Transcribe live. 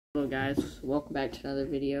Hello guys, welcome back to another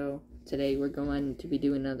video. Today we're going to be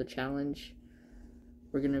doing another challenge.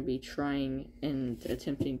 We're going to be trying and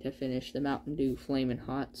attempting to finish the Mountain Dew Flamin'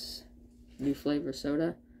 Hot's new flavor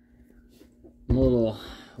soda. I'm a little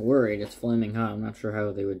worried. It's flaming hot. I'm not sure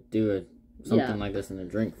how they would do something like this in a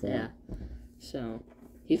drink form. Yeah. So,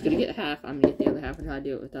 he's going to get half. I'm going to get the other half and try to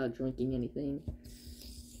do it without drinking anything.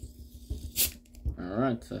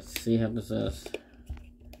 Alright, so let's see how this is.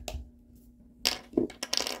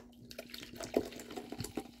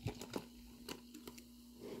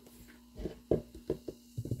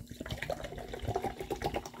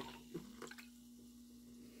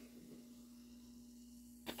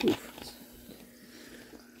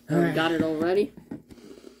 Alright. Got it already?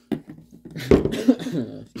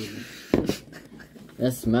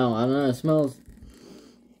 That smell, I don't know, it smells...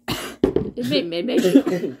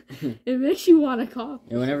 It makes you want to cough.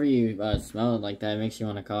 Yeah, whenever you smell it like that, it makes you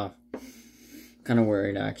want to cough. Kind of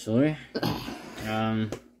worried, actually.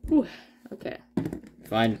 Ooh, okay.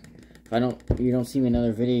 If you don't see me in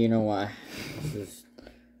another video, you know why. This is...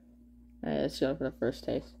 Alright, let's go for the first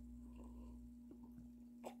taste.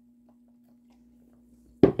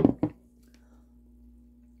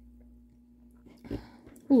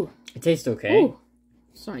 Ooh. It tastes okay. Ooh.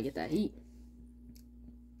 Starting to get that heat.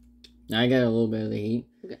 I got a little bit of the heat.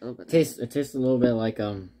 It tastes a little bit like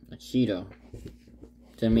a Cheeto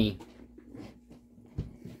to me,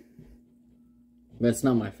 but it's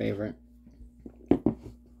not my favorite.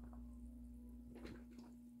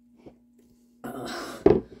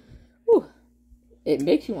 Ooh. It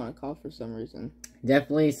makes you want to cough for some reason.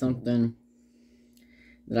 Definitely something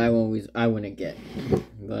that I wouldn't get,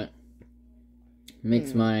 but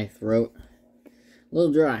makes my throat a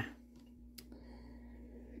little dry.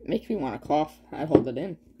 Makes me want to cough. I'd hold it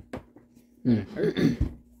in.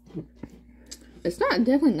 It's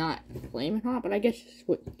definitely not flaming hot, but I guess it's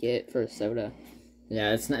what you get for a soda.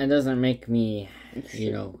 Yeah, it doesn't make me,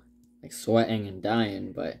 like sweating and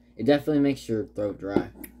dying, but it definitely makes your throat dry.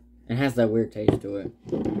 It has that weird taste to it.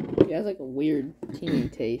 It has like a weird teeny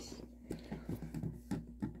taste.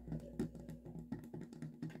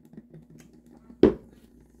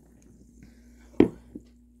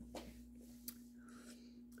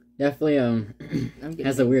 Definitely,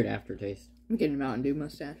 has a weird aftertaste. I'm getting a Mountain Dew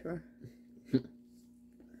mustache, right?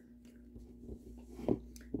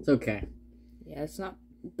 It's okay. Yeah, it's not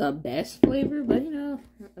the best flavor, but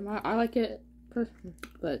I like it. But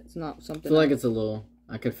it's not something. I feel like it's a little.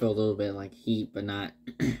 I could feel a little bit like heat, but not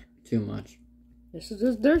too much.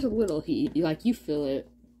 There's a little heat. You feel it.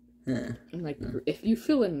 Yeah. And if you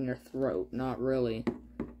feel it in your throat, not really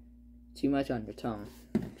too much on your tongue.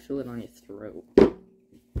 Feel it on your throat.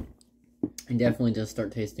 It definitely does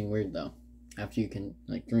start tasting weird though, after you can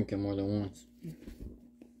drink it more than once.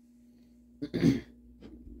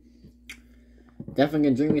 Definitely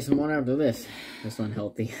gonna drink me some water after this. This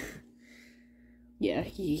unhealthy. Yeah,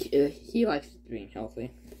 he likes being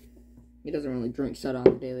healthy. He doesn't really drink soda on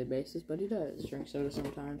a daily basis, but he does drink soda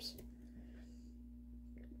sometimes.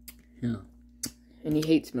 Yeah. And he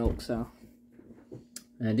hates milk, so.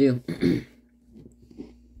 I do.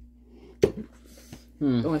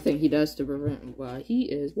 The only thing he does to prevent heat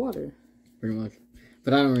is water. Pretty much.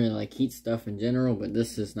 But I don't really like heat stuff in general, but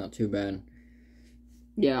this is not too bad.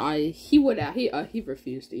 Yeah, he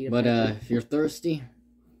refused to eat it. But if you're thirsty,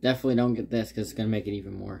 definitely don't get this because it's going to make it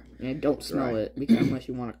even more. And don't smell it unless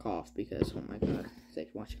you want to cough, because, oh my god, it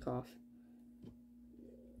wants you to cough.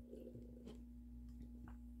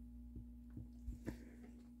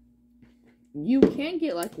 You can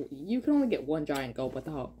only get one giant gulp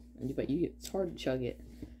without, but it's hard to chug it.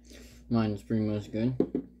 Mine is pretty much good.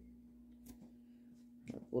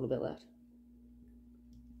 A little bit left.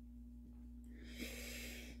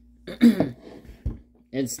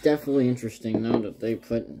 It's definitely interesting, though, that they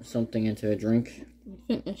put something into a drink.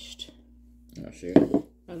 Finished. Oh, shoot.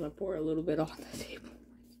 I'm gonna pour a little bit on the table.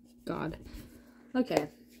 God. Okay.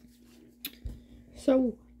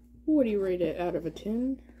 So, what do you rate it out of a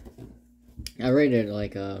 10? I rated it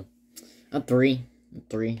like a 3. A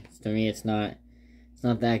 3. To me, it's not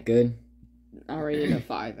that good. I rated it a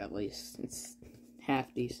 5 at least. It's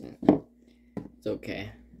half decent. It's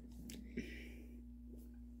okay.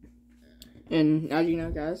 And as you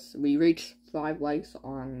know, guys, we reached 5 likes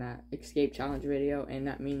on that escape challenge video, and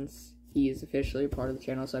that means he is officially a part of the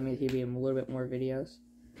channel, so that means he'll be in a little bit more videos.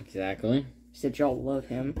 Exactly. Since y'all love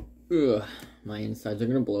him. Ugh, my insides are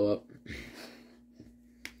gonna blow up.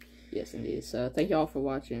 Yes, indeed. So, thank y'all for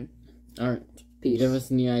watching. Alright. Peace. Give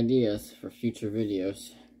us any ideas for future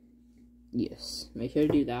videos. Yes. Make sure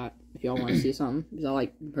to do that if y'all want to see something. Because I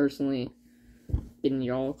like, personally, getting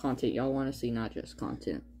y'all content y'all want to see, not just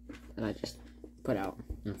content. that I just put out.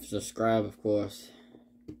 And subscribe, of course.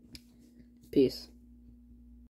 Peace.